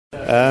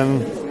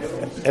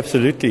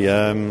Absolutely.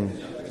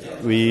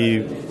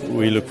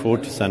 We look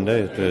forward to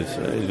Sunday. It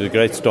was a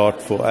great start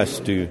for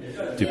us to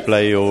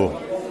play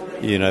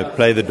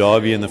play the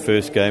derby in the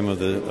first game of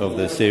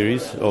the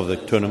series of the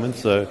tournament.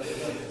 So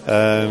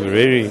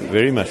very,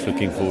 very much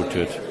looking forward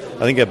to it.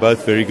 I think they're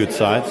both very good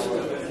sides,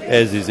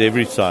 as is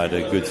every side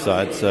a good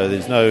side. So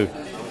there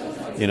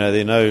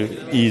are no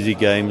easy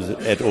games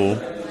at all.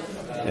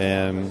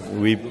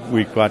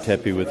 We're quite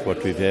happy with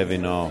what we have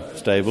in our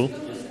stable,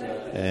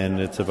 and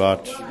it's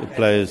about the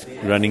players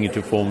running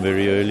into form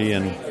very early,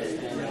 and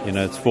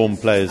it's form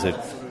players that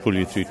pull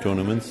you through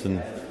tournaments,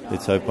 and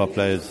let's hope our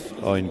players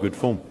are in good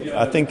form.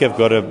 I think I've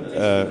got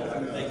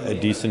a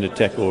decent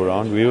attack all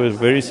around. We were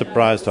very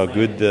surprised how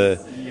good the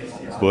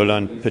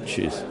Boland pitch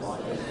is.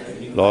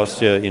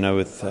 Last year,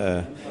 with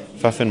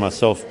Faf and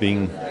myself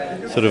being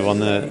sort of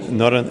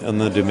not on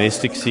the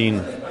domestic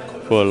scene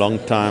for a long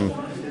time,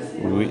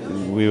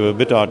 we were a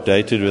bit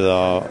outdated with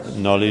our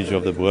knowledge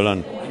of the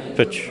Boland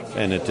pitch,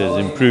 and it has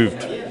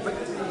improved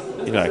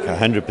like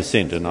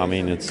 100%, and I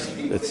mean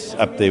it's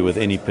up there with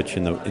any pitch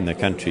in the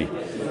country.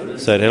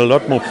 So it had a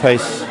lot more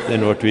pace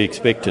than what we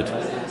expected,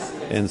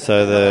 and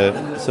so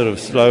the sort of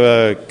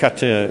slower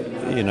cutter,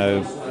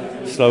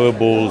 slower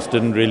balls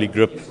didn't really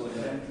grip,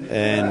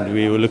 and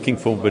we were looking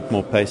for a bit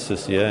more pace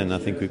this year, and I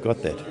think we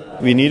got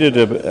that. We needed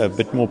a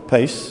bit more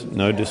pace,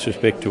 no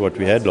disrespect to what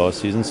we had last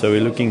season, so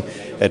we're looking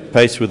at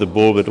pace with the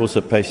ball, but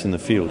also pace in the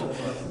field.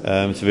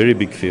 It's a very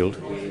big field,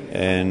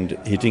 and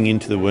hitting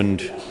into the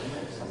wind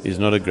is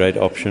not a great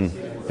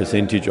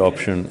percentage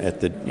option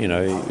at the,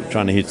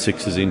 trying to hit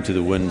sixes into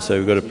the wind, so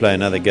we've got to play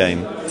another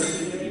game.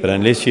 But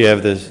unless you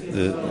have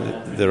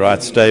the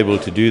right stable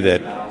to do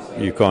that,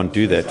 you can't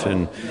do that,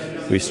 and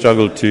we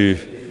struggled to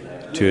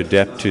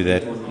adapt to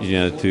that,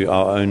 to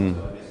our own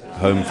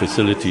home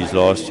facilities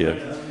last year,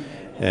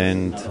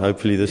 and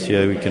hopefully this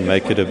year we can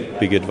make it a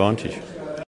big advantage.